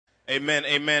Amen,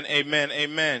 amen, amen,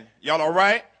 amen. Y'all all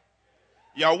right?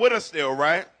 Y'all with us still,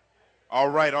 right? All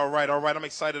right, all right, all right. I'm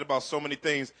excited about so many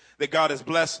things that God has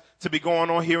blessed to be going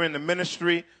on here in the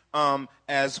ministry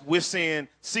as we're seeking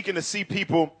to see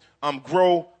people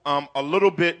grow a little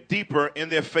bit deeper in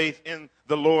their faith in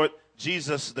the Lord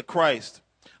Jesus the Christ.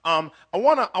 I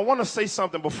wanna say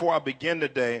something before I begin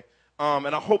today, and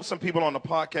I hope some people on the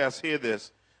podcast hear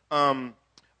this.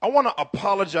 I want to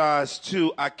apologize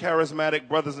to our charismatic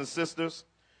brothers and sisters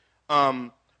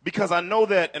because I know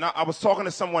that, and I was talking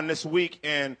to someone this week,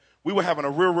 and we were having a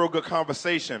real good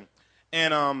conversation,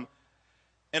 and I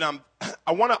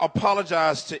want to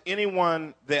apologize to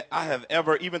anyone that I have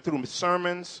ever, even through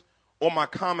sermons or my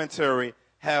commentary,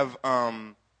 have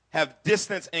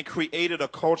distanced and created a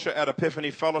culture at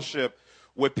Epiphany Fellowship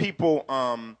where people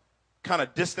kind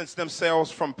of distance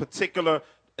themselves from particular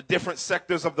different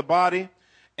sectors of the body.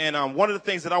 And one of the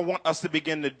things that I want us to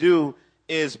begin to do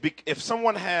is if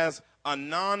someone has a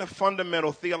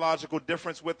non-fundamental theological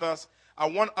difference with us, I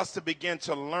want us to begin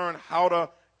to learn how to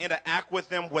interact with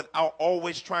them without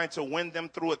always trying to win them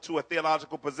through it to a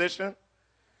theological position.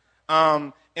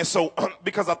 And so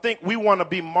because I think we want to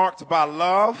be marked by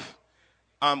love,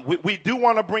 we do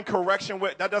want to bring correction.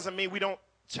 That doesn't mean we don't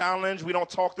challenge, we don't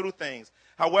talk through things.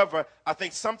 However, I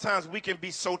think sometimes we can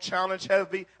be so challenge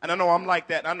heavy, and I know I'm like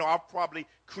that. I know I've probably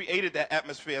created that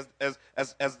atmosphere as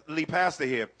lead pastor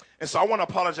here. And so I want to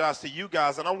apologize to you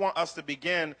guys, and I want us to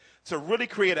begin to really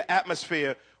create an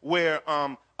atmosphere where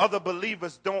other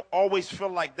believers don't always feel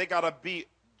like they got to be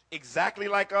exactly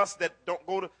like us that don't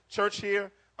go to church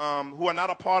here, who are not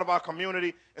a part of our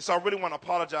community. And so I really want to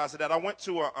apologize to that. I went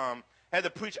to had to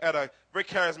preach at a very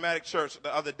charismatic church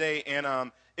the other day,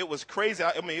 and it was crazy.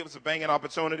 I mean, it was a banging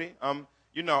opportunity. I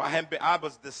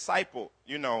was discipled,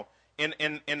 in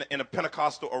a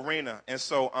Pentecostal arena. And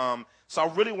so I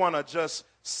really want to just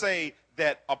say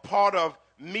that a part of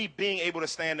me being able to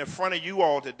stand in front of you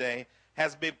all today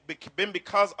has been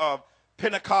because of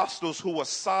Pentecostals who were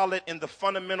solid in the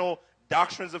fundamental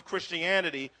doctrines of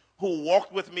Christianity, who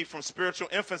walked with me from spiritual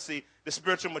infancy to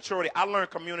spiritual maturity. I learned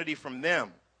community from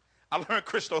them. I learned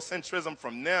Christocentrism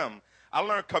from them. I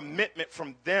learned commitment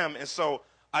from them. And so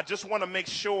I just want to make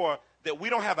sure that we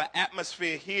don't have an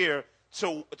atmosphere here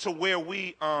to where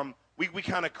we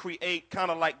kind of create kind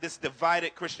of like this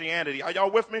divided Christianity. Are y'all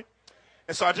with me?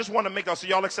 And so I just want to make that. So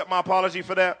y'all accept my apology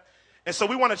for that? And so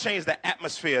we want to change the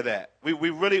atmosphere of that. We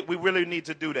really need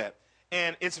to do that.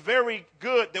 And it's very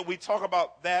good that we talk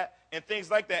about that and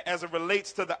things like that as it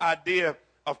relates to the idea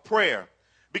of prayer.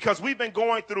 Because we've been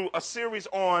going through a series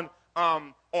on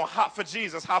Hot for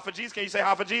Jesus. Hot for Jesus. Can you say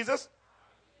hot for Jesus?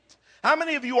 How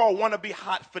many of you all want to be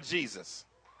hot for Jesus?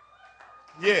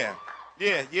 Yeah.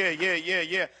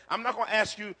 I'm not going to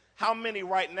ask you how many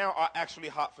right now are actually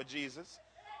hot for Jesus.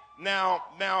 Now,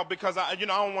 because I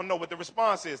don't want to know what the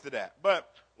response is to that. But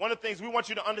one of the things we want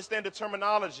you to understand the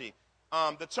terminology.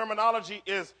 The terminology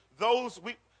is those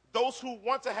who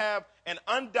want to have an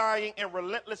undying and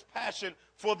relentless passion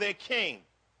for their King.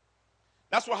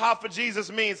 That's what hot for Jesus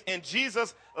means. And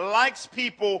Jesus likes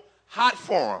people hot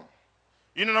for him.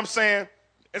 You know what I'm saying?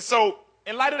 And so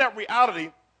in light of that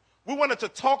reality, we wanted to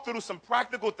talk through some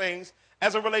practical things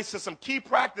as it relates to some key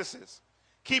practices.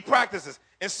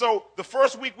 And so the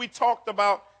first week we talked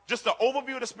about just the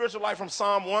overview of the spiritual life from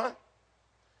Psalm 1,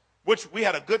 which we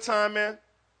had a good time in.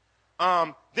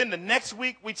 Then the next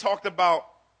week we talked about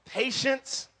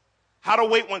patience, how to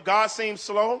wait when God seems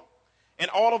slow. And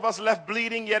all of us left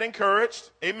bleeding yet encouraged.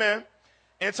 Amen.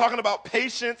 And talking about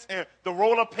patience and the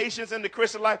role of patience in the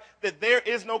Christian life, that there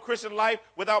is no Christian life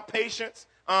without patience.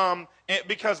 And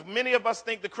because many of us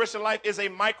think the Christian life is a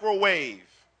microwave.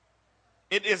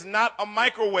 It is not a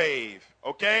microwave,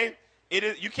 okay? It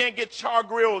is. You can't get char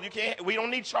grilled. We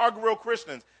don't need char grilled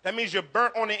Christians. That means you're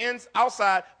burnt on the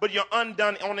outside, but you're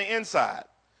undone on the inside.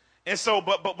 And so,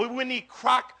 but we need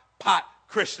crock pot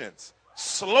Christians,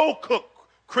 slow cook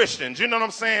Christians, you know what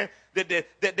I'm saying? That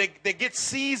they get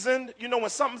seasoned. You know, when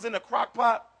something's in a crock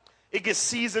pot, it gets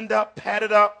seasoned up,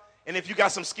 patted up, and if you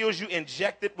got some skills, you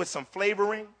inject it with some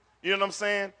flavoring. You know what I'm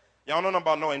saying? Y'all don't know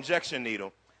about no injection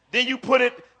needle. Then you put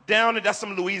it down, and that's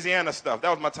some Louisiana stuff. That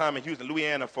was my time in Houston,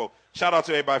 Louisiana folk. Shout out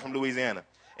to everybody from Louisiana.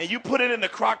 And you put it in the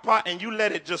crock pot, and you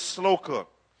let it just slow cook.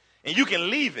 And you can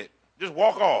leave it. Just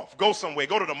walk off. Go somewhere.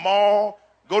 Go to the mall.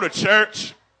 Go to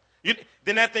church.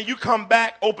 Then that thing, you come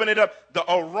back, open it up, the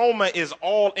aroma is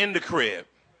all in the crib.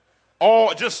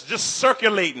 All just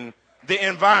circulating the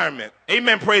environment.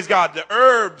 Amen, praise God. The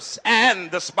herbs and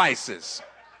the spices.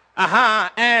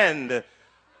 And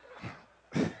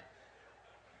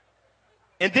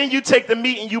then you take the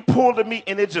meat and you pull the meat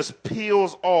and it just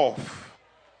peels off.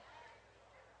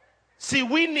 See,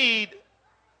 we need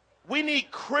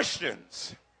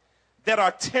Christians that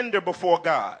are tender before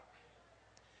God.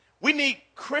 We need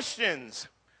Christians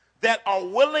that are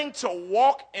willing to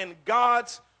walk in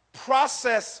God's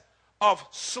process of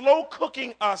slow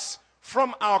cooking us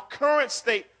from our current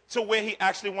state to where he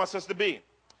actually wants us to be.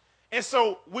 And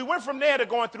so we went from there to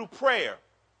going through prayer.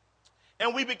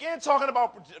 And we began talking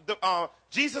about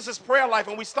Jesus' prayer life.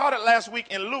 And we started last week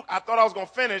in Luke. I thought I was going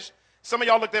to finish. Some of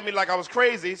y'all looked at me like I was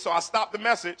crazy, so I stopped the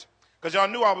message because y'all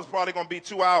knew I was probably going to be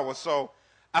 2 hours. So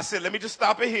I said, let me just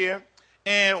stop it here.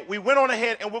 And we went on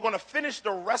ahead, and we're going to finish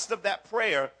the rest of that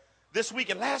prayer this week.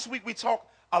 And last week we talked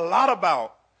a lot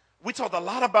about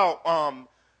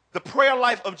the prayer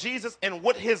life of Jesus and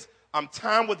what his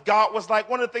time with God was like.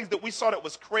 One of the things that we saw that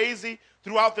was crazy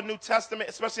throughout the New Testament,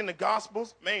 especially in the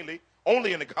Gospels, mainly,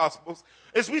 only in the Gospels,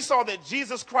 is we saw that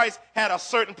Jesus Christ had a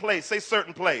certain place. Say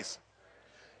certain place.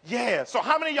 Yeah. So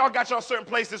how many of y'all got your certain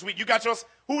place this week? You got yours?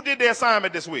 Who did their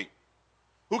assignment this week?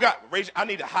 Who got, I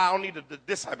need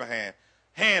this type of hand.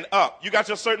 Hand up. You got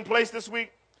your certain place this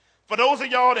week? For those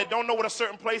of y'all that don't know what a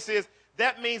certain place is,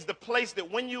 that means the place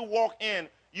that when you walk in,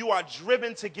 you are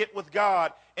driven to get with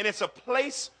God. And it's a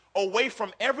place away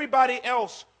from everybody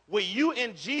else where you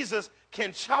and Jesus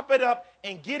can chop it up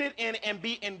and get it in and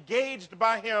be engaged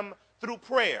by him through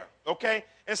prayer. Okay?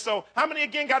 And so how many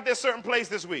again got their certain place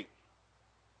this week?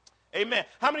 Amen.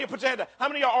 How many put your hand up? How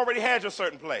many of y'all already had your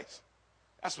certain place?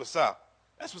 That's what's up.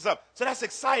 That's what's up. So that's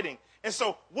exciting. And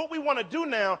so what we want to do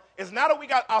now is now that we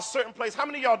got our certain place, how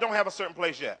many of y'all don't have a certain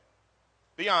place yet?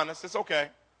 Be honest. It's okay.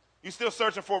 You're still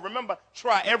searching for it. Remember,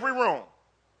 try every room.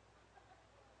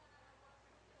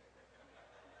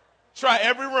 Try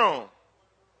every room.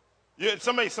 Yeah,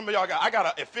 some of y'all I got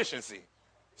an efficiency.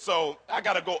 So I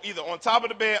got to go either on top of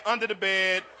the bed, under the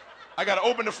bed. I got to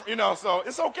open the, so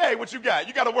it's okay what you got.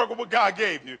 You got to work with what God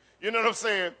gave you. You know what I'm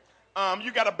saying?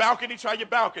 You got a balcony, try your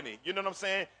balcony. You know what I'm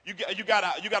saying? You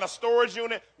got a storage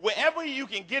unit. Wherever you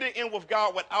can get it in with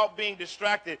God without being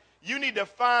distracted, you need to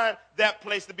find that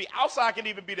place to be. Outside can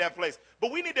even be that place.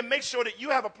 But we need to make sure that you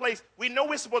have a place. We know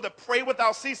we're supposed to pray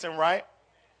without ceasing, right?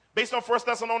 Based on 1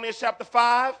 Thessalonians chapter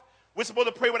 5, we're supposed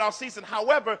to pray without ceasing.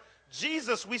 However,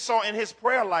 Jesus, we saw in his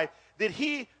prayer life that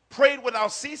he prayed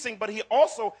without ceasing, but he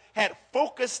also had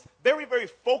focused, very, very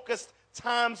focused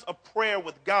times of prayer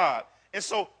with God. And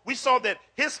so we saw that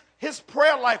his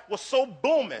prayer life was so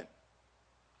booming,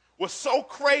 was so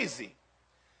crazy,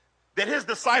 that his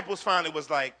disciples finally was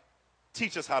like,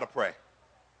 teach us how to pray.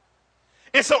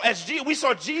 And so as we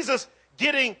saw Jesus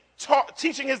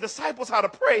teaching his disciples how to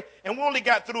pray, and we only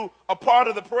got through a part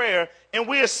of the prayer, and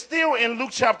we are still in Luke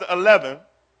chapter 11.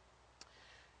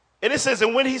 And it says,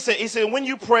 and when he said, when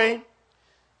you pray,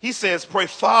 he says, pray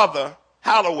Father,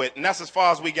 hallowed, and that's as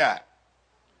far as we got.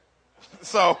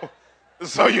 So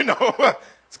you know,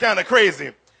 it's kind of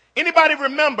crazy. Anybody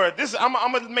remember this? I'm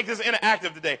going to make this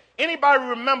interactive today. Anybody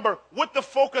remember what the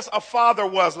focus of Father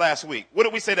was last week? What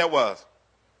did we say that was?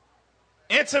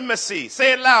 Intimacy.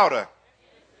 Say it louder.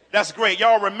 That's great.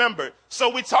 Y'all remember.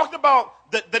 So we talked about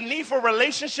the need for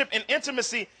relationship and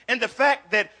intimacy and the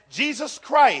fact that Jesus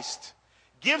Christ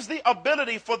gives the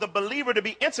ability for the believer to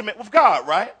be intimate with God,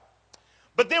 right?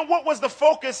 But then what was the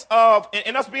focus of,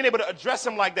 and us being able to address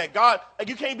him like that? God, like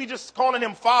you can't be just calling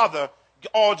him Father,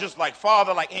 all just like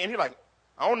Father, like, and you're like,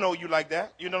 I don't know you like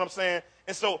that. You know what I'm saying?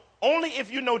 And so only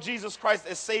if you know Jesus Christ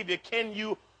as Savior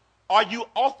are you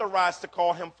authorized to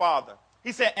call him Father.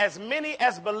 He said, as many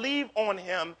as believe on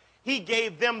him, he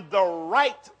gave them the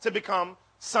right to become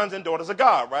sons and daughters of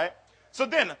God, right? So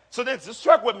then just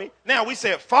track with me. Now we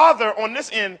said Father on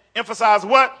this end emphasized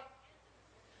what?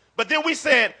 But then we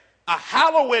said a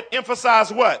hallowed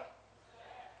emphasized what?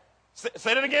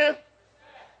 Say that again?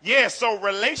 Yeah, so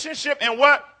relationship and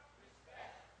what?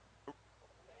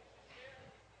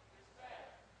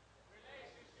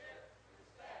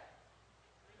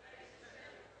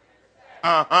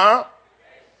 Uh-huh.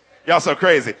 Y'all so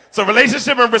crazy. So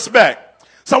relationship and respect.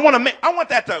 So I want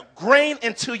that to grain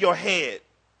into your head.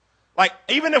 Like,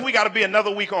 even if we got to be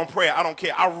another week on prayer, I don't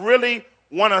care. I really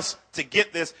want us to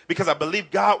get this because I believe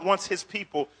God wants his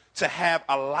people to have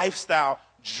a lifestyle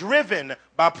driven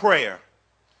by prayer.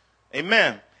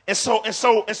 Amen. And so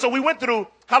we went through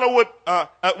hallowed.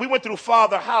 We went through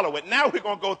Father, hallowed. Now we're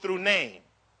going to go through name.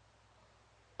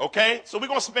 Okay? So we're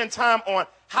going to spend time on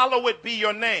hallowed be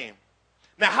your name.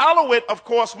 Now, hallowed, of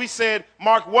course, we said,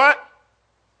 mark what?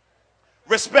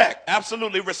 Respect.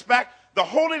 Absolutely. Respect. The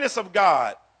holiness of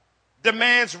God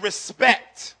demands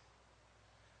respect.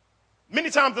 Many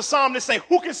times the psalmists say,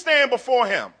 who can stand before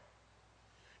him?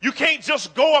 You can't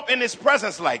just go up in his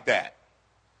presence like that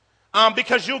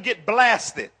because you'll get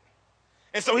blasted.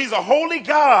 And so he's a holy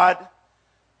God.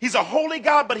 He's a holy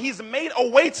God, but he's made a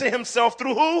way to himself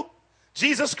through who?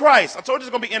 Jesus Christ. I told you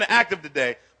it's going to be interactive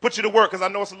today. Put you to work because I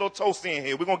know it's a little toasty in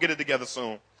here. We're going to get it together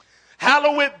soon.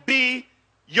 Hallowed be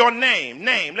your name.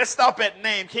 Name. Let's stop at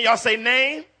name. Can y'all say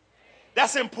name?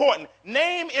 That's important.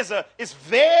 Name is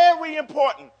very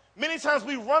important. Many times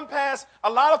we run past a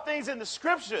lot of things in the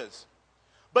scriptures.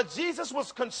 But Jesus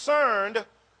was concerned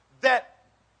that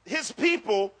his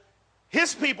people,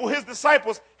 his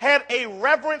disciples, had a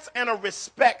reverence and a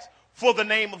respect for the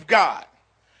name of God.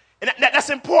 And that's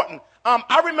important.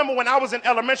 I remember when I was in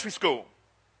elementary school,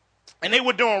 and they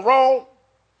were doing roll,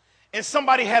 and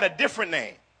somebody had a different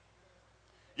name.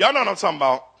 Y'all know what I'm talking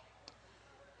about.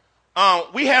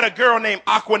 We had a girl named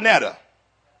Aquanetta.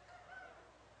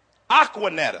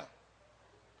 Aquanetta.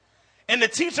 And the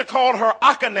teacher called her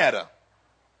Akanetta.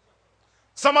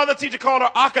 Some other teacher called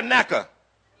her Akanaka.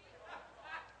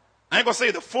 I ain't going to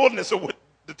say the fullness of what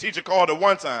the teacher called her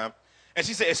one time. And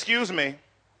she said, excuse me,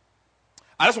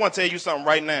 I just want to tell you something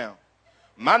right now.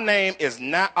 My name is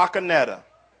not Akanetta.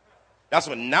 That's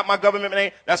not my government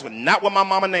name. That's not what my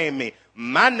mama named me.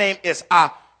 My name is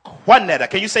Aquanetta.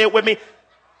 Can you say it with me?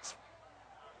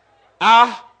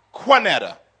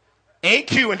 Aquanetta.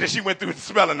 A-Q, and then she went through the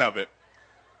spelling of it.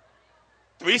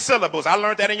 3 syllables. I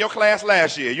learned that in your class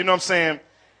last year. You know what I'm saying?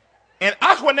 And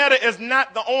Aquanetta is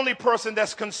not the only person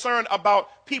that's concerned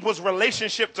about people's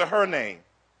relationship to her name.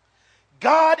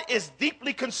 God is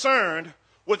deeply concerned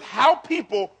with how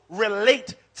people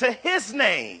relate to his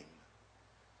name.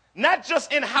 Not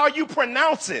just in how you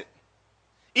pronounce it,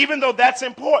 even though that's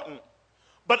important,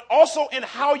 but also in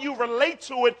how you relate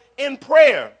to it in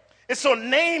prayer. And so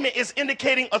name is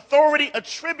indicating authority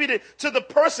attributed to the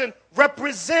person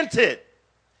represented.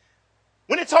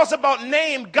 When it talks about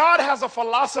name, God has a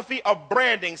philosophy of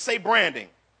branding. Say branding.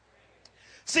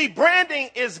 See, branding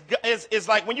is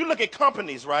like when you look at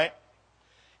companies, right?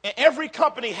 And every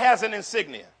company has an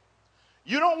insignia.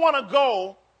 You don't want to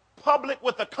go public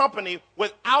with a company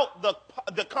without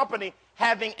the company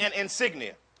having an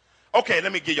insignia. Okay,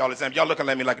 let me give y'all an example. Y'all looking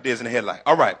at me like it is in the headlight.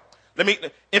 All right.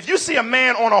 If you see a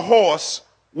man on a horse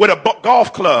with a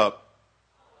golf club,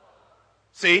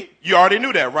 see, you already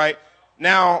knew that, right?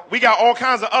 Now, we got all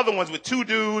kinds of other ones with 2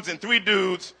 dudes and 3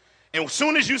 dudes. And as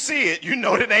soon as you see it, you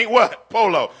know that ain't what?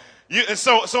 Polo.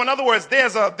 So in other words,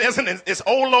 it's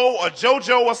Olo or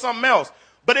JoJo or something else.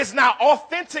 But it's not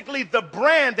authentically the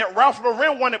brand that Ralph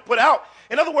Lauren wanted to put out.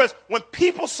 In other words, when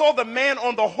people saw the man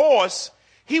on the horse,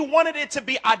 he wanted it to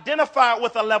be identified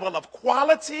with a level of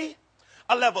quality,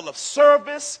 a level of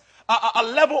service, a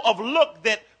level of look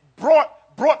that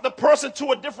brought the person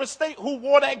to a different state who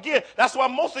wore that gear. That's why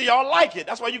most of y'all like it.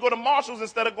 That's why you go to Marshall's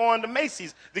instead of going to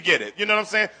Macy's to get it. You know what I'm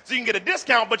saying? So you can get a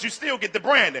discount, but you still get the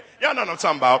branding. Y'all know what I'm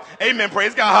talking about. Amen.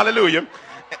 Praise God. Hallelujah.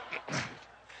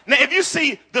 Now, if you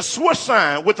see the swoosh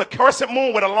sign with a crescent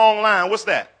moon with a long line, what's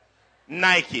that?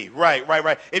 Nike.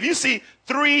 Right. If you see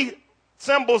 3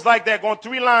 symbols like that,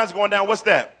 3 lines going down, what's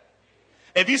that?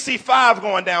 If you see 5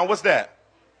 going down, what's that?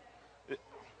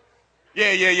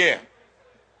 Yeah.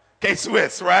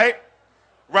 K-Swiss, right?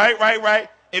 Right.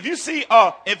 If you see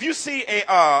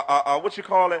a what you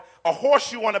call it, a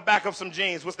horseshoe on the back of some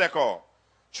jeans, what's that called?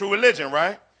 True Religion,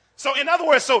 right? So in other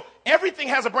words, so everything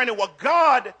has a branding. Well,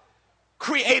 God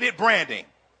created branding.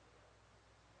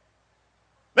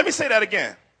 Let me say that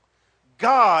again.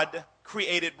 God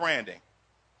created branding.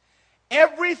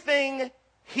 Everything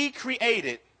he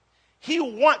created, he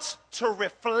wants to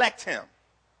reflect him.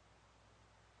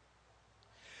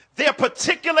 There are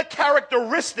particular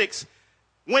characteristics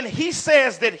when he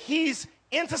says that he's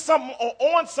into something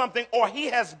or on something or he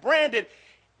has branded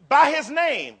by his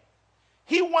name.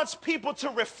 He wants people to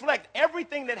reflect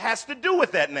everything that has to do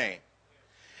with that name.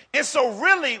 And so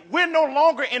really, we're no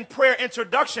longer in prayer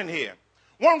introduction here.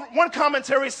 One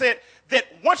commentary said that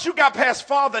once you got past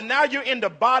Father, now you're in the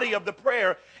body of the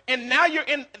prayer, and now you're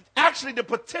in actually the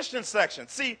petition section.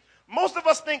 See, most of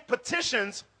us think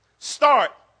petitions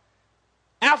start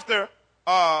after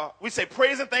we say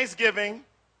praise and thanksgiving,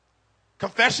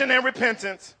 confession and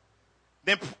repentance,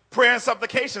 then prayer and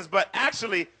supplications. But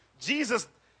actually, Jesus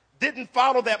didn't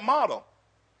follow that model.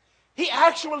 He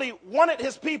actually wanted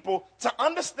his people to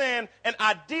understand an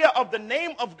idea of the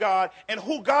name of God and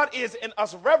who God is and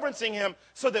us reverencing him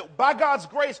so that by God's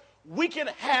grace, we can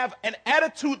have an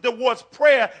attitude towards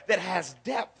prayer that has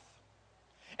depth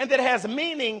and that has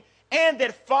meaning and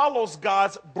that follows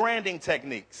God's branding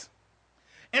techniques.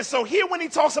 And so here when he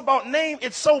talks about name,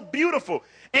 it's so beautiful.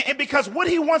 And because what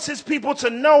he wants his people to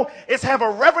know is have a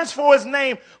reverence for his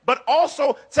name, but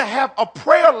also to have a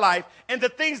prayer life and the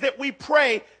things that we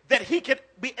pray that he could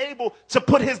be able to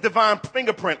put his divine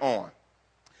fingerprint on.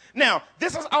 Now,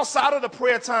 this is outside of the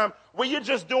prayer time where you're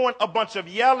just doing a bunch of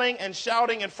yelling and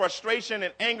shouting and frustration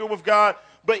and anger with God.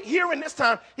 But here in this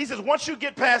time, he says, once you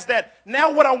get past that,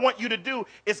 now what I want you to do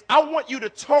is I want you to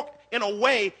talk in a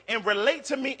way and relate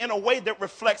to me in a way that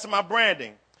reflects my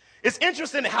branding. It's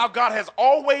interesting how God has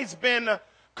always been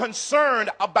concerned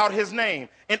about his name.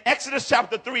 In Exodus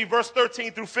chapter 3, verse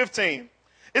 13 through 15,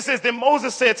 it says, then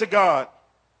Moses said to God,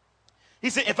 he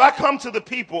said, if I come to the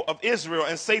people of Israel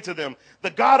and say to them,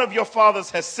 the God of your fathers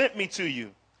has sent me to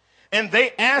you, and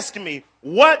they ask me,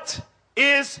 what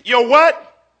is your what?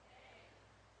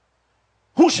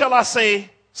 Who shall I say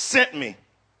sent me?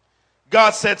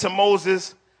 God said to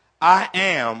Moses, I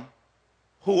am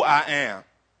who I am.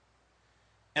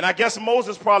 And I guess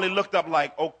Moses probably looked up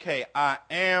like, okay, I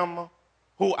am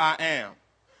who I am.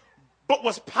 But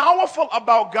what's powerful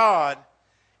about God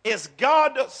is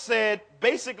God said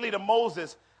basically to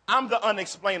Moses, I'm the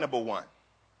unexplainable one.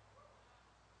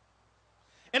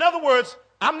 In other words,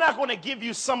 I'm not going to give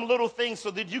you some little thing so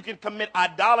that you can commit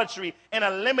idolatry and a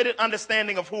limited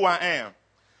understanding of who I am.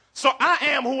 So I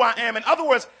am who I am. In other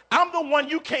words, I'm the one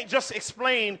you can't just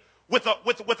explain with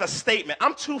a statement.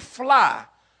 I'm too fly.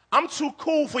 I'm too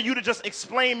cool for you to just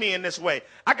explain me in this way.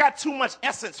 I got too much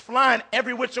essence flying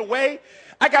every which way.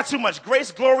 I got too much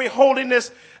grace, glory,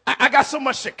 holiness. I got so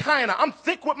much Shekinah. I'm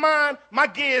thick with mine. My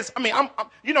gears, I'm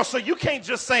so you can't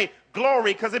just say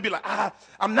glory because it'd be like,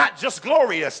 I'm not just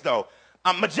glorious though.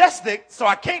 I'm majestic, so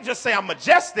I can't just say I'm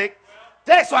majestic.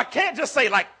 So I can't just say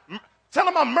like, tell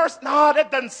them I'm mercy. No, that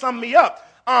doesn't sum me up.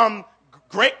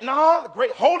 Great,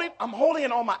 holy. I'm holy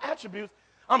in all my attributes.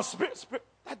 I'm spirit.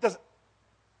 That doesn't.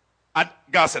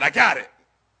 God said, I got it.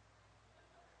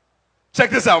 Check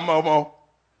this out, Momo.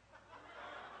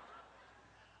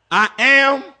 I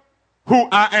am who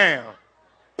I am.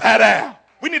 Padow.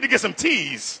 We need to get some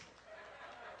T's.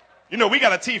 You know, we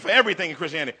got a T for everything in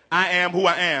Christianity. I am who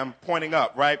I am, pointing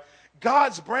up, right?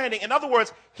 God's branding. In other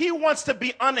words, he wants to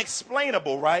be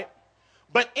unexplainable, right?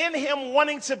 But in him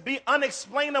wanting to be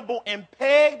unexplainable and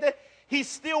pegged, he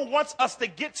still wants us to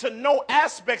get to know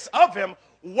aspects of him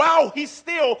while he's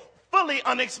still fully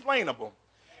unexplainable.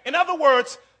 In other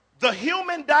words, the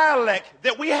human dialect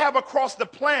that we have across the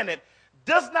planet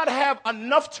does not have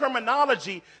enough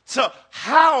terminology to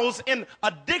house in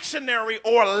a dictionary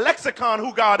or a lexicon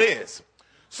who God is.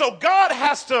 So God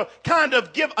has to kind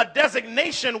of give a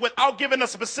designation without giving a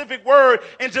specific word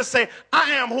and just say,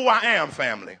 I am who I am,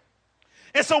 family.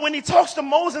 And so when he talks to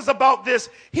Moses about this,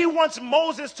 he wants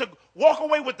Moses to walk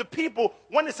away with the people.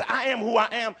 When they say, I am who I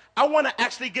am, I want to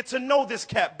actually get to know this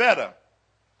cat better.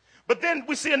 But then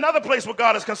we see another place where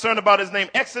God is concerned about his name.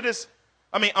 Ezekiel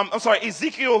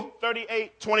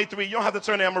 38:23. You don't have to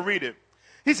turn there, I'm going to read it.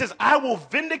 He says, I will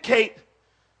vindicate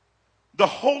the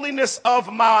holiness of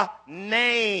my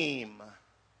name,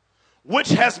 which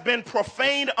has been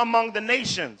profaned among the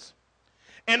nations,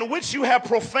 and which you have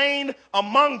profaned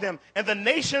among them. And the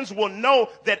nations will know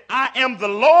that I am the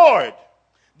Lord,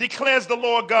 declares the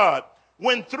Lord God,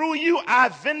 when through you I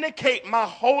vindicate my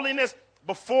holiness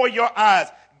before your eyes.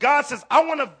 God says, I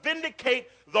want to vindicate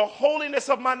the holiness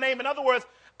of my name. In other words,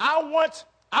 I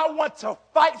want to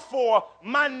fight for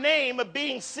my name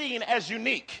being seen as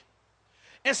unique.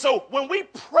 And so when we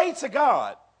pray to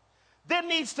God, there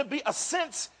needs to be a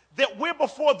sense that we're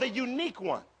before the unique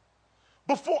one.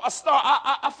 Before a star.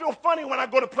 I feel funny when I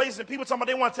go to places and people tell me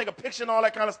they want to take a picture and all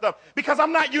that kind of stuff because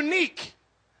I'm not unique.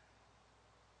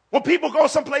 When people go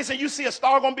someplace and you see a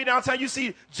star going to be downtown, you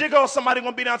see Jigga or somebody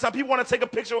going to be downtown, people want to take a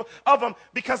picture of them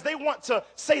because they want to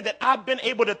say that I've been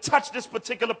able to touch this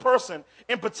particular person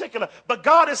in particular. But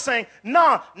God is saying,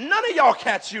 nah, none of y'all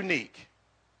cats unique.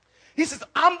 He says,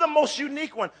 I'm the most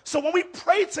unique one. So when we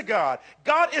pray to God,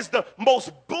 God is the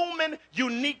most booming,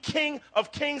 unique King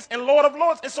of kings and Lord of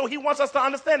lords. And so he wants us to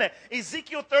understand that.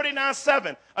 Ezekiel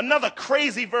 39:7, another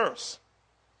crazy verse.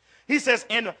 He says,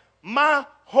 in my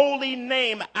holy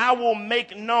name I will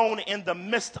make known in the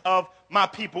midst of my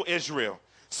people Israel.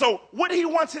 So what he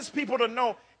wants his people to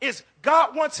know is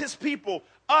God wants his people,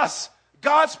 us,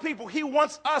 God's people, he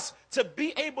wants us to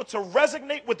be able to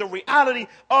resonate with the reality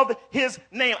of his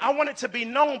name. I want it to be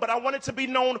known, but I want it to be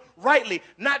known rightly.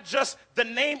 Not just the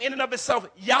name in and of itself,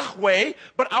 Yahweh,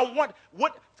 but I want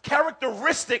what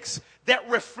characteristics that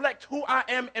reflect who I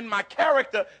am in my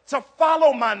character to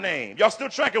follow my name. Y'all still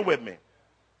tracking with me?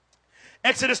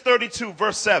 Exodus 32,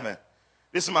 verse 7.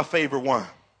 This is my favorite one.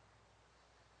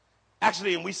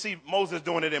 Actually, and we see Moses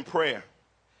doing it in prayer.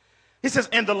 He says,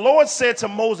 and the Lord said to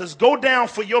Moses, go down,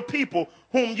 for your people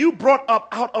whom you brought up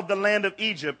out of the land of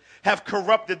Egypt have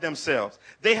corrupted themselves.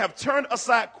 They have turned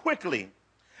aside quickly.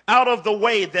 out of the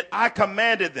way that I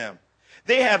commanded them.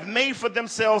 They have made for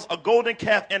themselves a golden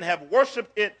calf and have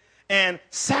worshipped it and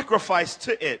sacrificed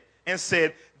to it and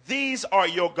said, these are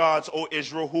your gods, O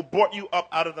Israel, who brought you up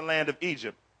out of the land of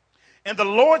Egypt. And the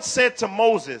Lord said to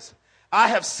Moses, I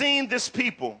have seen this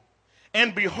people,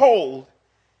 and behold,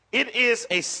 it is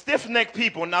a stiff-necked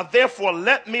people. Now therefore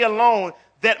let me alone,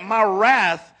 that my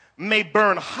wrath may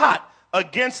burn hot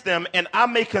against them, and I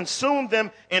may consume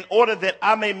them, in order that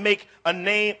I may make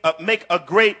a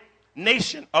great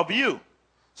nation of you.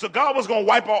 So God was going to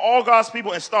wipe out all God's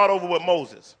people and start over with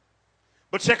Moses.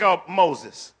 But check out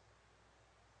Moses.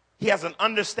 He has an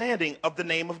understanding of the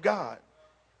name of God.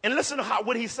 And listen to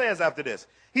what he says after this.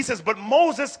 He says, but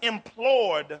Moses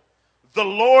implored the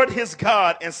Lord his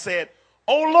God and said,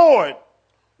 O Lord,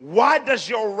 why does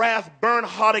your wrath burn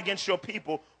hot against your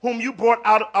people, whom you brought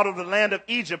out of the land of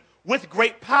Egypt with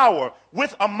great power,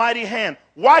 with a mighty hand?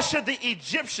 Why should the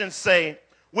Egyptians say,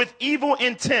 with evil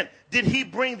intent did he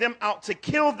bring them out to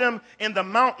kill them in the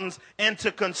mountains and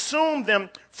to consume them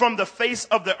from the face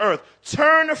of the earth?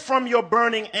 Turn from your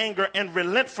burning anger and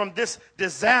relent from this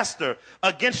disaster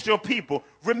against your people.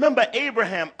 Remember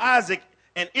Abraham, Isaac,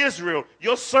 and Israel,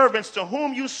 your servants, to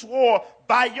whom you swore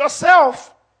by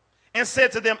yourself and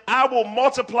said to them, I will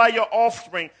multiply your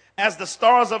offspring as the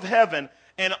stars of heaven,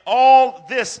 and all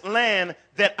this land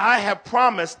that I have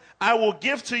promised I will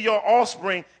give to your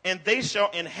offspring, and they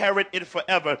shall inherit it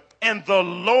forever. And the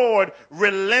Lord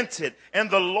relented. And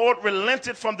the Lord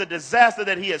relented from the disaster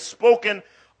that he had spoken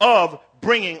of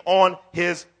bringing on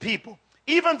his people.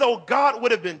 Even though God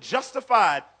would have been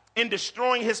justified in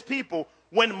destroying his people,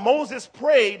 when Moses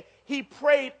prayed, he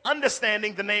prayed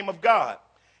understanding the name of God.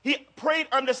 He prayed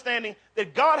understanding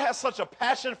that God has such a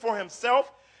passion for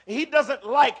himself. He doesn't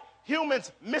like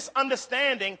humans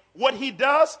misunderstanding what he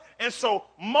does. And so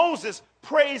Moses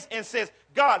prays and says,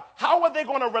 God, how are they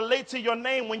going to relate to your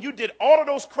name when you did all of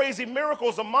those crazy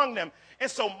miracles among them? And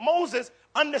so Moses,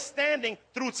 understanding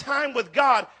through time with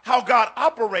God how God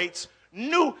operates,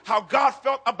 knew how God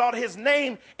felt about his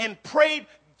name and prayed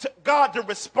to God to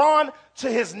respond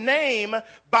to his name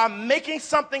by making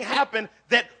something happen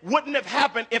that wouldn't have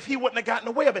happened if he wouldn't have gotten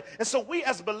away with it. And so we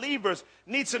as believers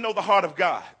need to know the heart of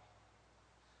God.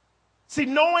 See,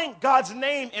 knowing God's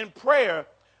name in prayer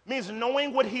means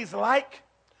knowing what he's like,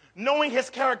 knowing his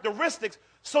characteristics,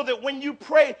 so that when you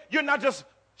pray, you're not just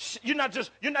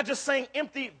saying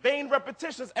empty, vain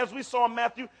repetitions, as we saw in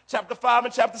Matthew chapter 5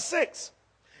 and chapter 6.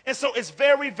 And so it's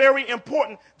very, very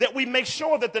important that we make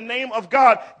sure that the name of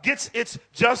God gets its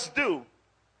just due.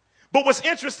 But what's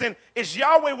interesting is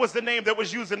Yahweh was the name that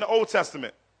was used in the Old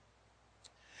Testament.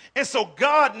 And so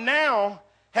God now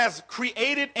has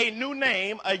created a new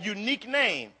name, a unique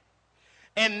name.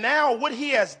 And now what he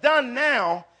has done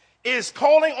now is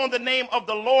calling on the name of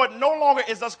the Lord no longer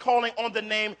is us calling on the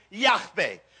name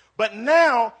Yahweh. But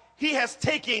now he has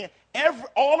taken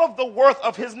all of the worth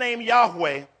of his name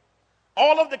Yahweh,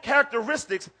 all of the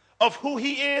characteristics of who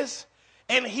he is,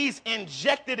 and he's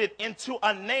injected it into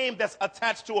a name that's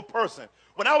attached to a person.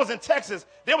 When I was in Texas,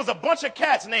 there was a bunch of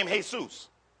cats named Jesus.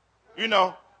 You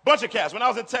know, bunch of cats. When I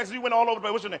was in Texas, we went all over the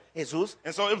place. What's your name? Jesus.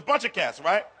 And so it was a bunch of cats,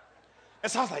 right?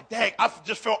 And so I was like, dang, I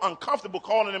just felt uncomfortable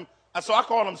calling him. So I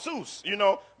called him Zeus, you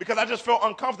know, because I just felt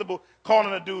uncomfortable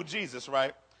calling a dude Jesus,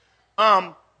 right?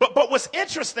 But what's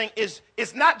interesting is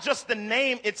it's not just the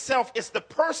name itself, it's the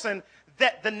person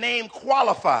that the name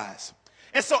qualifies.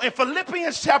 And so in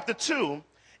Philippians chapter 2,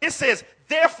 it says,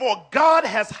 therefore God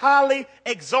has highly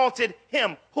exalted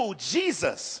him, who?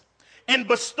 Jesus, and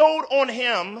bestowed on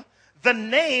him the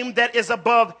name that is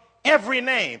above every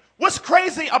name. What's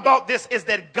crazy about this is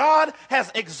that God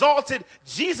has exalted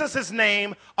Jesus'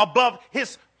 name above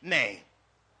his name.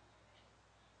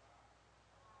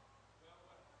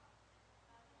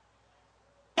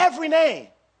 Every name.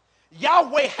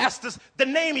 Yahweh the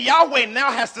name Yahweh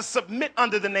now has to submit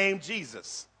under the name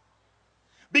Jesus.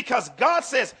 Because God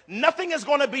says nothing is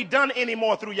going to be done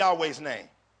anymore through Yahweh's name.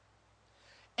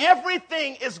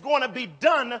 Everything is going to be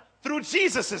done through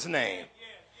Jesus' name.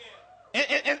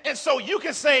 And so you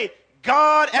can say,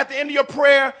 God, at the end of your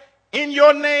prayer, in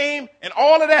your name, and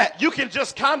all of that. You can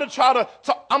just kind of try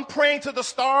to I'm praying to the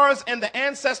stars and the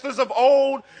ancestors of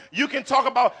old. You can talk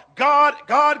about God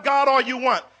all you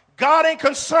want. God ain't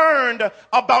concerned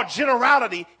about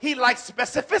generality. He likes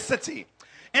specificity.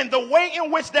 And the way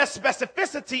in which that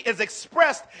specificity is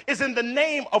expressed is in the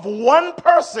name of one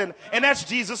person, and that's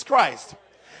Jesus Christ.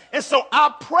 And so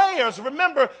our prayers,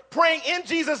 remember, praying in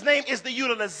Jesus' name is the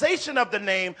utilization of the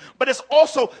name, but it's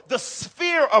also the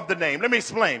sphere of the name. Let me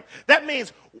explain. That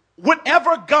means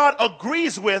whatever God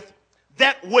agrees with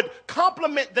that would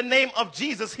complement the name of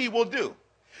Jesus, he will do.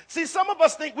 See, some of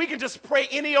us think we can just pray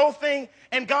any old thing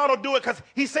and God will do it because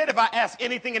he said if I ask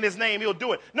anything in his name, he'll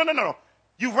do it. No.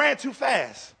 You ran too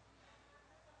fast.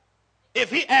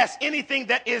 If he asks anything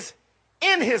that is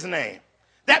in his name,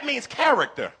 that means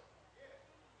character.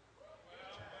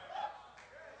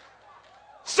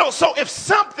 So if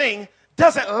something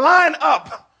doesn't line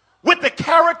up with the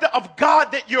character of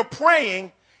God that you're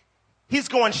praying, he's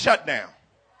going shut down.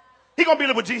 He's going to be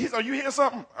like, well, Jesus, are you hear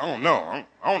something? I don't know.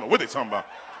 I don't know what they're talking about.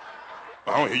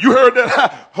 You heard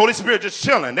that? Holy Spirit just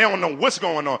chilling. They don't know what's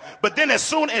going on. But then as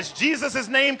soon as Jesus'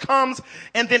 name comes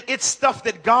and then it's stuff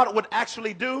that God would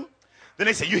actually do, then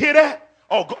they say, you hear that?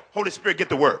 Oh, Holy Spirit, get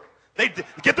to work. They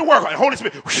get to work. And Holy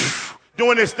Spirit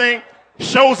doing this thing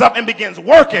shows up and begins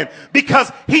working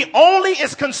because he only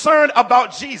is concerned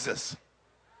about Jesus.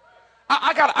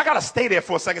 I gotta stay there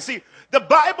for a second. See, the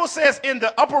Bible says in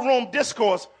the upper room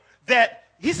discourse that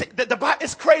he said that the Bible,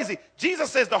 it's crazy.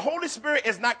 Jesus says the Holy Spirit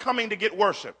is not coming to get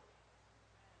worship,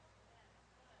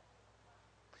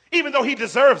 even though he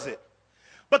deserves it.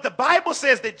 But the Bible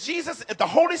says that the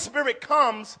Holy Spirit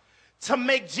comes to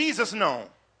make Jesus known.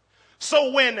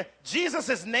 So when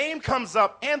Jesus' name comes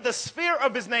up and the sphere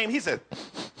of his name, he says,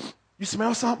 you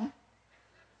smell something?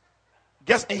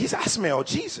 And he said, I smell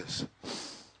Jesus.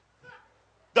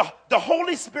 The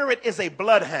Holy Spirit is a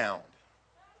bloodhound.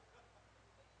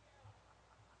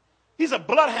 He's a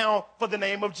bloodhound for the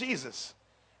name of Jesus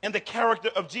and the character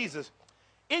of Jesus.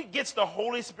 It gets the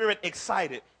Holy Spirit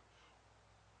excited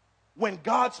when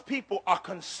God's people are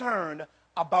concerned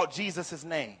about Jesus'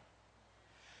 name.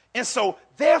 And so,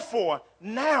 therefore,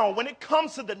 now when it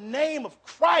comes to the name of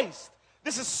Christ,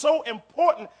 this is so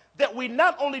important that we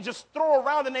not only just throw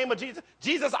around the name of Jesus.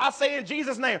 Jesus, I say in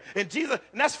Jesus' name, and Jesus,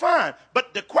 and that's fine.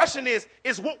 But the question is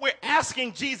what we're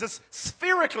asking Jesus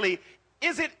spherically,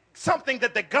 is it something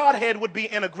that the Godhead would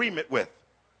be in agreement with?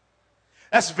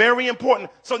 That's very important.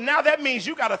 So now that means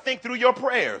you got to think through your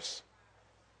prayers.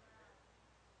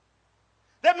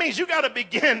 That means you got to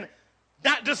begin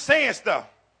not just saying stuff.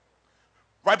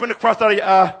 Right from the cross out of your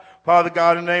eye, Father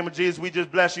God, in the name of Jesus, we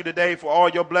just bless you today for all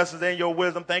your blessings and your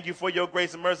wisdom. Thank you for your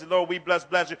grace and mercy. Lord, we bless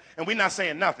you. And we're not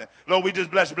saying nothing. Lord, we just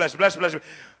bless you.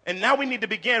 And now we need to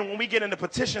begin, when we get in the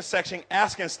petition section,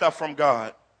 asking stuff from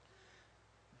God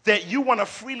that you want to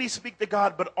freely speak to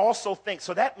God, but also think.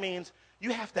 So that means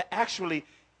you have to actually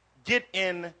get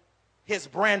in his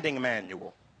branding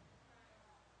manual.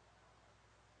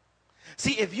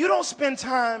 See, if you don't spend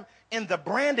time in the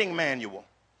branding manual,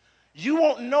 you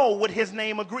won't know what his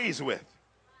name agrees with.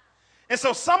 And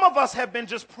so some of us have been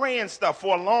just praying stuff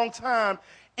for a long time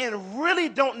and really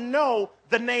don't know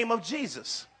the name of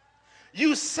Jesus.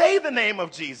 You say the name of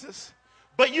Jesus,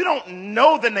 but you don't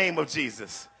know the name of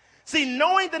Jesus. See,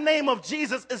 knowing the name of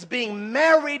Jesus is being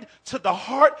married to the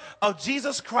heart of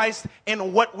Jesus Christ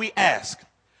in what we ask.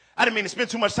 I didn't mean to spend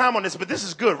too much time on this, but this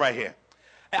is good right here.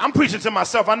 I'm preaching to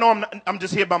myself. I know I'm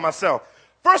just here by myself.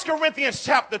 1 Corinthians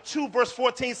chapter 2, verse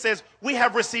 14 says, we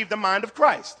have received the mind of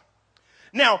Christ.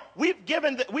 Now, we've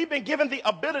been given the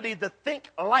ability to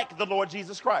think like the Lord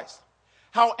Jesus Christ.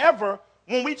 However,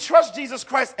 when we trust Jesus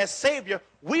Christ as Savior,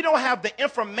 we don't have the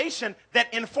information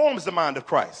that informs the mind of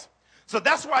Christ. So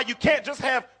that's why you can't just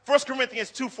have 1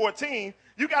 Corinthians 2:14.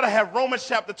 You got to have Romans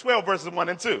chapter 12, verses 1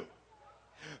 and 2.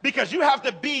 Because you have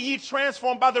to be ye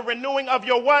transformed by the renewing of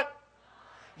your what?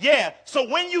 Yeah, so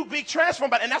when you be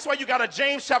transformed, and that's why you got a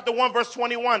James chapter 1, verse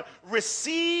 21,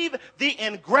 receive the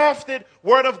engrafted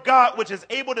word of God, which is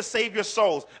able to save your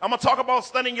souls. I'm going to talk about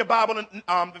studying your Bible in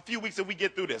a few weeks if we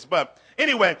get through this. But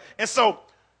anyway, and so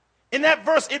in that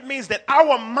verse, it means that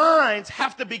our minds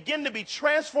have to begin to be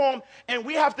transformed, and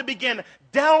we have to begin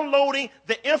downloading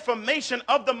the information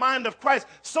of the mind of Christ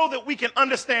so that we can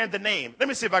understand the name. Let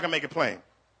me see if I can make it plain.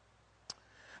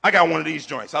 I got one of these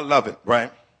joints. I love it,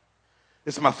 right?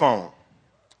 It's my phone.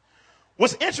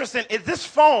 What's interesting is this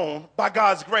phone, by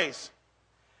God's grace,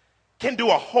 can do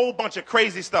a whole bunch of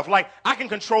crazy stuff. Like, I can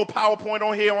control PowerPoint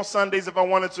on here on Sundays if I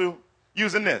wanted to,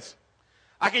 using this.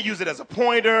 I can use it as a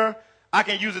pointer. I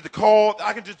can use it to call.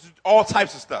 I can just do all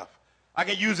types of stuff. I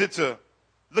can use it to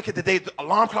look at the date, the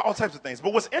alarm clock, all types of things.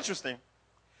 But what's interesting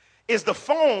is the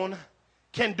phone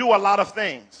can do a lot of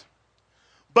things.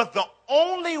 But the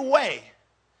only way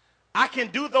I can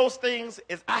do those things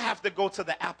is I have to go to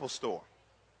the Apple store.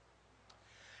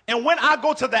 And when I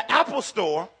go to the Apple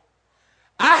store,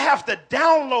 I have to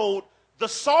download the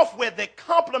software that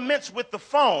complements with the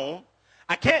phone.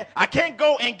 I can't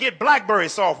go and get BlackBerry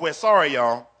software. Sorry,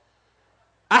 y'all.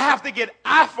 I have to get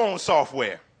iPhone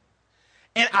software.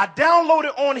 And I download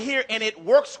it on here, and it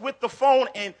works with the phone,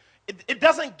 and it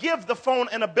doesn't give the phone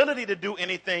an ability to do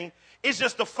anything. It's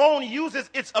just the phone uses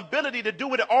its ability to do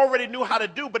what it already knew how to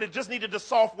do, but it just needed the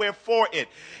software for it.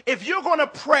 If you're going to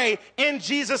pray in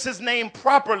Jesus' name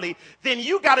properly, then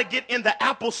you got to get in the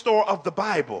Apple Store of the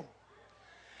Bible.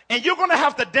 And you're going to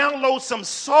have to download some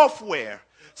software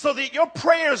so that your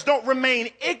prayers don't remain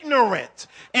ignorant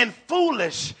and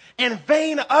foolish and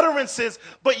vain utterances,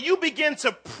 but you begin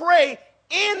to pray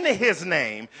in his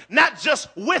name, not just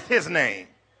with his name.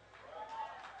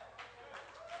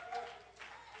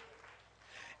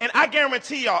 And I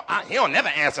guarantee y'all, he'll never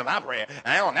answer my prayer.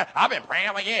 I've been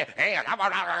praying for years.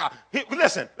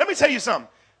 Listen, let me tell you something.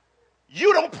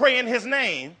 You don't pray in his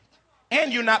name,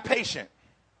 and you're not patient.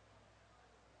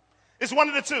 It's one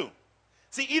of the two.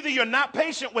 See, either you're not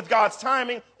patient with God's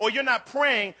timing, or you're not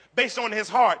praying based on his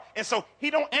heart. And so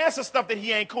he don't answer stuff that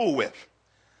he ain't cool with.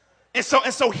 And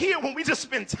so here, when we just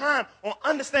spend time on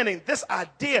understanding this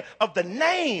idea of the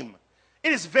name,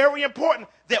 it is very important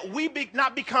that we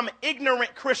not become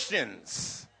ignorant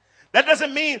Christians. That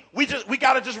doesn't mean we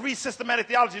got to just read systematic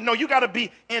theology. No, you got to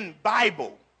be in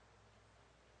Bible.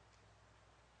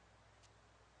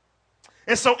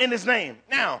 And so in his name.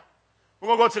 Now, we're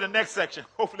going to go to the next section.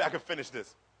 Hopefully I can finish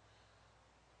this.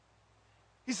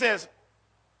 He says,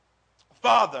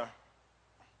 Father,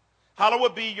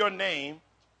 hallowed be your name.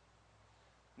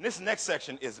 And this next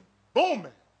section is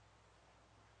booming.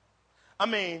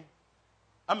 I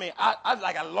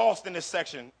got lost in this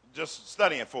section just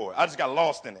studying for it. I just got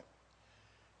lost in it.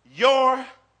 Your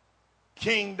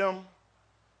kingdom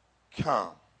come.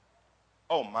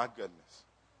 Oh, my goodness.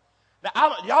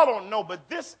 Now, y'all don't know, but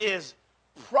this is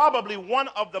probably one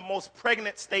of the most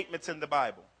pregnant statements in the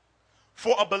Bible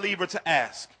for a believer to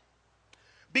ask.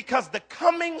 Because the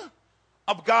coming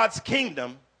of God's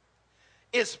kingdom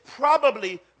is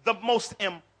probably the most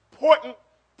important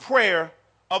prayer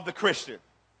of the Christian.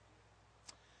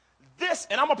 This,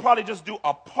 and I'm going to probably just do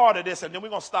a part of this, and then we're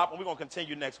going to stop, and we're going to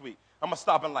continue next week. I'm going to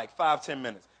stop in like 5-10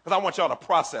 minutes, because I want y'all to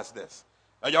process this.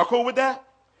 Are y'all cool with that? I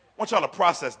want y'all to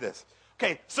process this.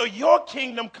 Okay, so your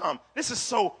kingdom come. This is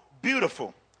so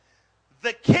beautiful.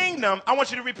 The kingdom, I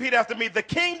want you to repeat after me. The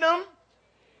kingdom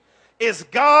is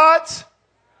God's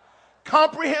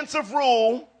comprehensive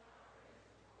rule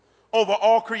over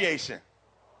all creation.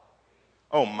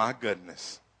 Oh, my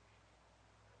goodness.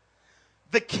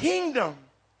 The kingdom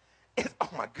is, oh,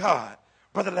 my God.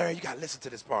 Brother Larry, you got to listen to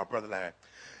this part, Brother Larry.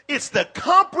 It's the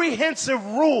comprehensive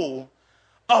rule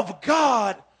of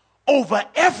God over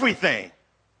everything.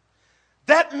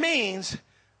 That means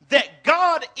that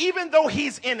God, even though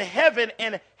he's in heaven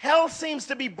and hell seems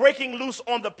to be breaking loose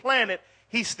on the planet,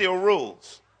 he still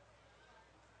rules.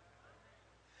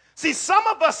 See, some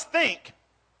of us think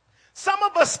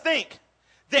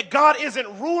that God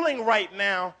isn't ruling right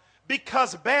now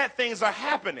because bad things are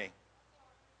happening.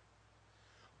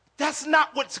 That's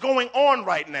not what's going on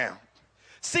right now.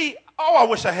 See, oh, I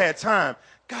wish I had time.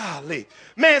 Golly.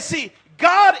 Man, see,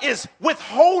 God is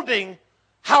withholding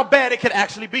how bad it could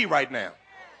actually be right now.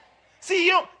 See,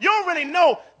 you don't really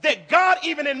know that God,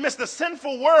 even in midst of the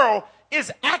sinful world,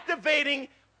 is activating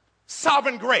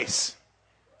sovereign grace.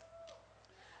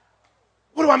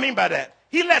 What do I mean by that?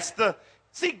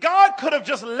 God could have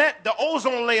just let the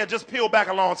ozone layer just peel back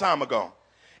a long time ago.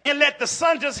 And let the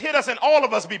sun just hit us and all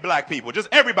of us be black people. Just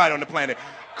everybody on the planet.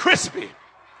 Crispy.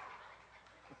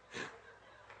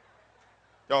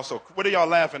 Y'all, so what are y'all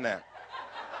laughing at?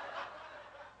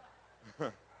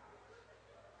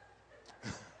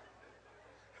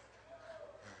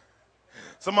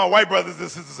 Some of my white brothers and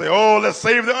sisters say, oh, let's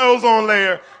save the ozone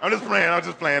layer. I'm just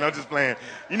playing.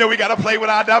 You know, we got to play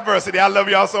with our diversity. I love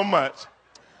y'all so much.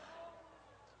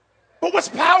 But what's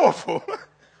powerful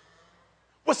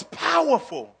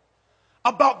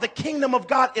about the kingdom of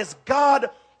God is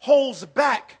God holds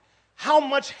back how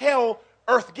much hell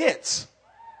earth gets.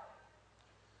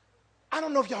 I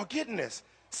don't know if y'all getting this.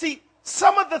 See,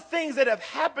 some of the things that have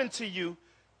happened to you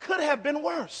could have been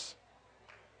worse.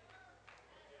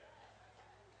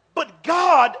 But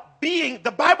God being,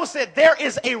 the Bible said there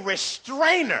is a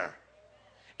restrainer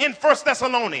in 1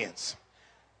 Thessalonians.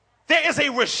 There is a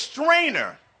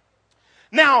restrainer.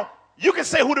 Now, you can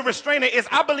say who the restrainer is.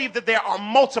 I believe that there are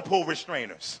multiple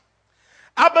restrainers.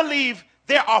 I believe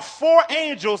there are 4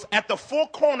 angels at the 4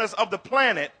 corners of the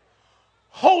planet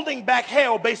holding back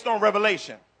hell based on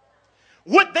revelation.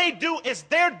 What they do is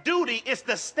their duty is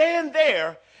to stand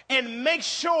there and make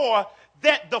sure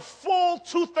that the full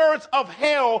 2/3 of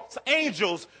hell's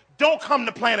angels don't come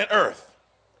to planet Earth.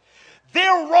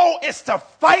 Their role is to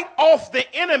fight off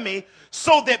the enemy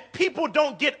so that people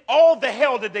don't get all the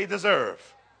hell that they deserve.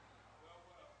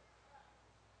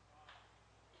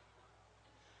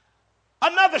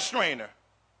 Another strainer,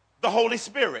 the Holy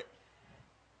Spirit.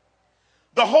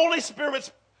 The Holy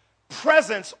Spirit's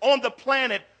presence on the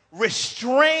planet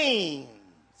restrains.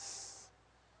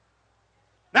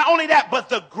 Not only that, but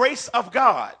the grace of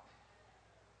God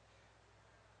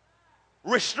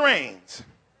restrains.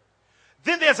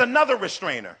 Then there's another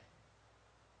restrainer,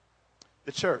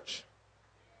 the church.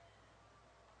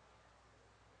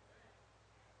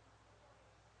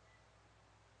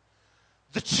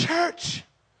 The church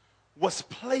was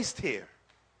placed here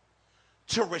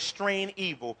to restrain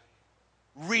evil.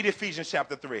 Read Ephesians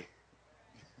chapter 3.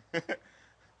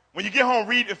 When you get home,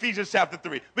 read Ephesians chapter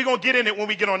 3. We're going to get in it when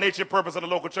we get on nature and purpose of the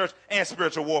local church and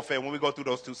spiritual warfare when we go through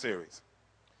those two series.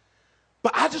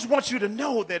 But I just want you to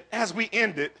know that as we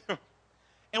end it,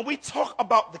 and we talk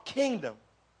about the kingdom,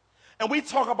 and we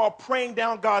talk about praying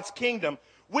down God's kingdom,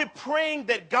 we're praying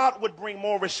that God would bring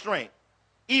more restraint,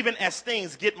 even as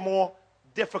things get more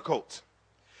difficult.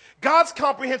 God's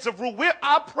comprehensive rule,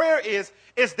 our prayer is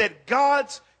that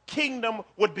God's kingdom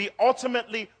would be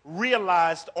ultimately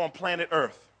realized on planet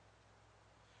Earth.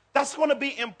 That's going to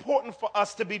be important for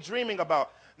us to be dreaming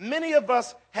about. Many of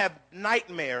us have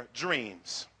nightmare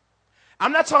dreams.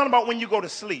 I'm not talking about when you go to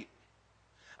sleep.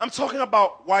 I'm talking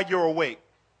about while you're awake.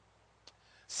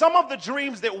 Some of the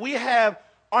dreams that we have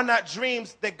are not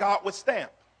dreams that God would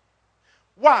stamp.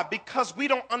 Why? Because we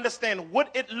don't understand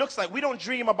what it looks like. We don't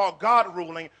dream about God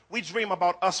ruling. We dream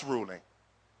about us ruling.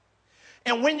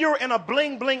 And when you're in a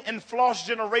bling, bling, and floss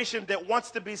generation that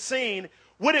wants to be seen,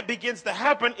 what it begins to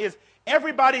happen is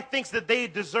everybody thinks that they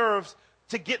deserve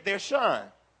to get their shine.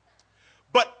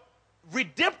 But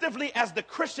redemptively, as the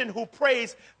Christian who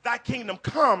prays, thy kingdom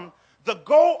come, the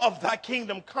goal of thy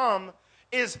kingdom come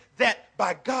is that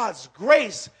by God's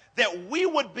grace, that we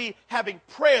would be having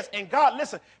prayers. And God,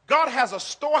 listen, God has a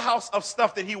storehouse of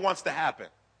stuff that he wants to happen.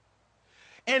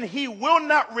 And he will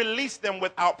not release them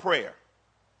without prayer.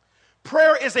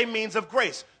 Prayer is a means of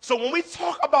grace. So when we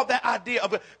talk about that idea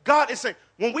of God is saying,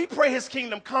 when we pray his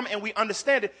kingdom come and we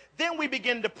understand it, then we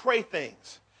begin to pray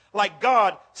things like,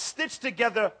 God, stitch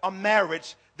together a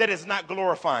marriage that is not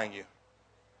glorifying you.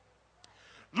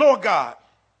 Lord God,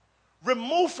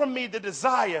 remove from me the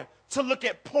desire to look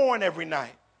at porn every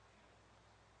night.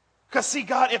 Because see,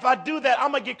 God, if I do that,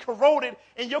 I'm going to get corroded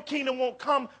and your kingdom won't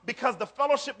come because the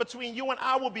fellowship between you and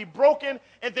I will be broken,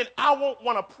 and then I won't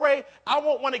want to pray. I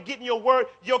won't want to get in your word.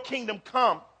 Your kingdom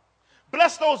come.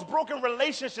 Bless those broken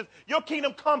relationships. Your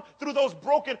kingdom come through those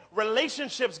broken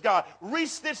relationships, God.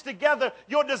 Restitch together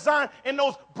your design in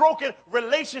those broken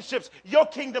relationships. Your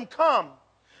kingdom come.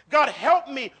 God, help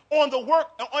me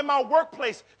on my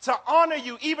workplace to honor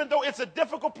you, even though it's a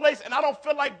difficult place and I don't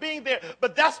feel like being there.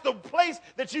 But that's the place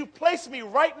that you placed me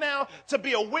right now to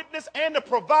be a witness and to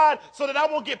provide so that I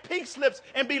won't get pink slips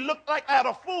and be looked like I had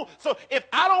a fool. So if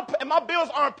my bills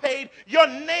aren't paid, your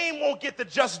name won't get the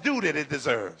just due that it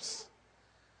deserves.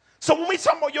 So when we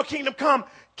talk about your kingdom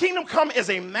come is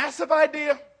a massive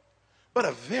idea, but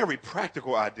a very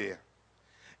practical idea.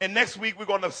 And next week we're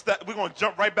going to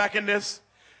jump right back in this.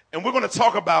 And we're going to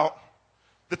talk about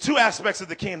the two aspects of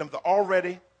the kingdom, the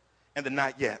already and the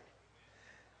not yet.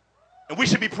 And we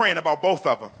should be praying about both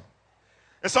of them.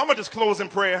 And so I'm going to just close in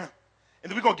prayer. And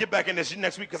then we're going to get back in this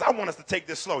next week because I want us to take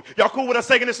this slow. Y'all cool with us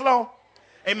taking this slow?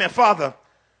 Amen. Father,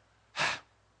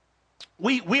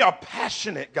 we are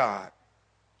passionate, God,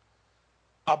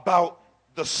 about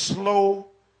the slow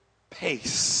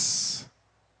pace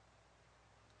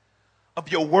of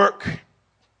your work.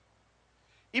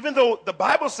 Even though the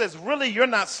Bible says really you're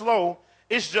not slow,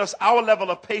 it's just our level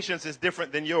of patience is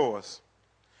different than yours.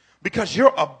 Because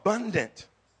you're abundant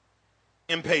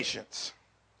in patience.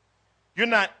 You're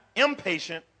not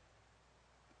impatient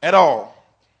at all.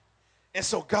 And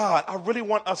so God, I really don't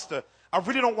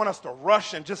want us to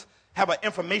rush and just have an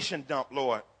information dump,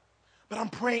 Lord. But I'm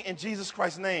praying in Jesus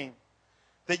Christ's name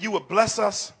that you would bless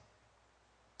us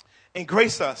and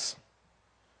grace us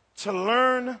to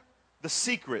learn the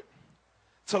secret.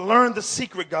 To learn the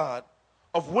secret, God,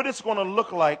 of what it's going to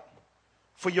look like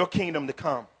for your kingdom to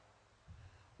come.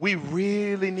 We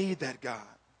really need that, God.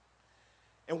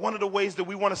 And one of the ways that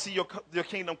we want to see your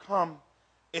kingdom come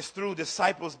is through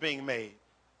disciples being made.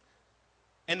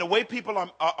 And the way people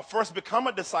first become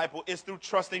a disciple is through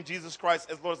trusting Jesus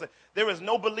Christ as Lord and Savior. There is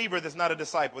no believer that's not a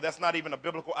disciple. That's not even a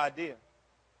biblical idea.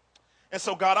 And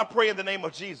so, God, I pray in the name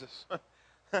of Jesus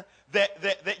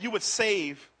that you would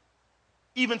save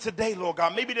even today, Lord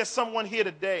God. Maybe there's someone here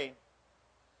today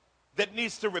that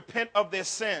needs to repent of their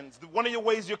sins. One of your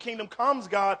ways your kingdom comes,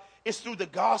 God, is through the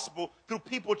gospel, through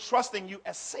people trusting you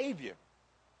as Savior.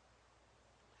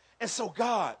 And so,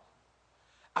 God,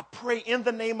 I pray in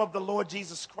the name of the Lord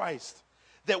Jesus Christ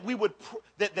that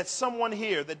that someone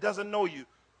here that doesn't know you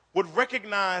would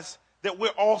recognize that we're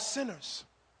all sinners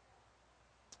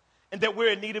and that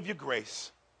we're in need of your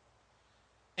grace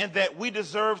and that we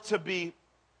deserve to be,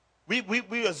 we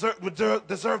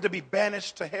deserve to be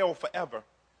banished to hell forever,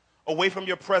 away from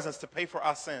your presence to pay for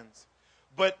our sins.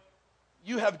 But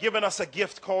you have given us a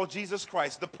gift called Jesus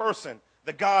Christ, the person,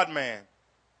 the God-man,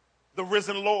 the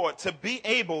risen Lord, to be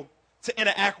able to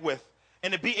interact with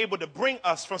and to be able to bring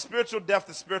us from spiritual death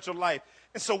to spiritual life.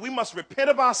 And so we must repent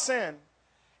of our sin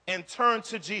and turn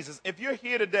to Jesus. If you're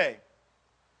here today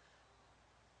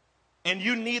and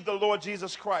you need the Lord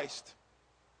Jesus Christ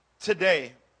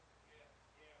today,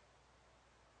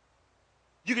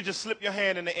 you can just slip your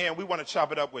hand in the air and we want to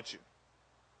chop it up with you.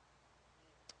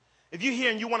 If you're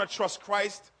here and you want to trust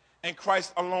Christ and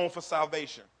Christ alone for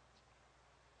salvation,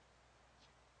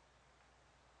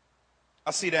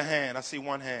 I see that hand. I see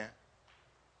one hand.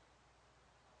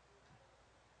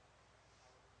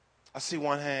 I see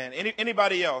one hand.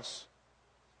 Anybody else?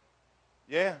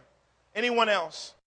 Yeah. Anyone else?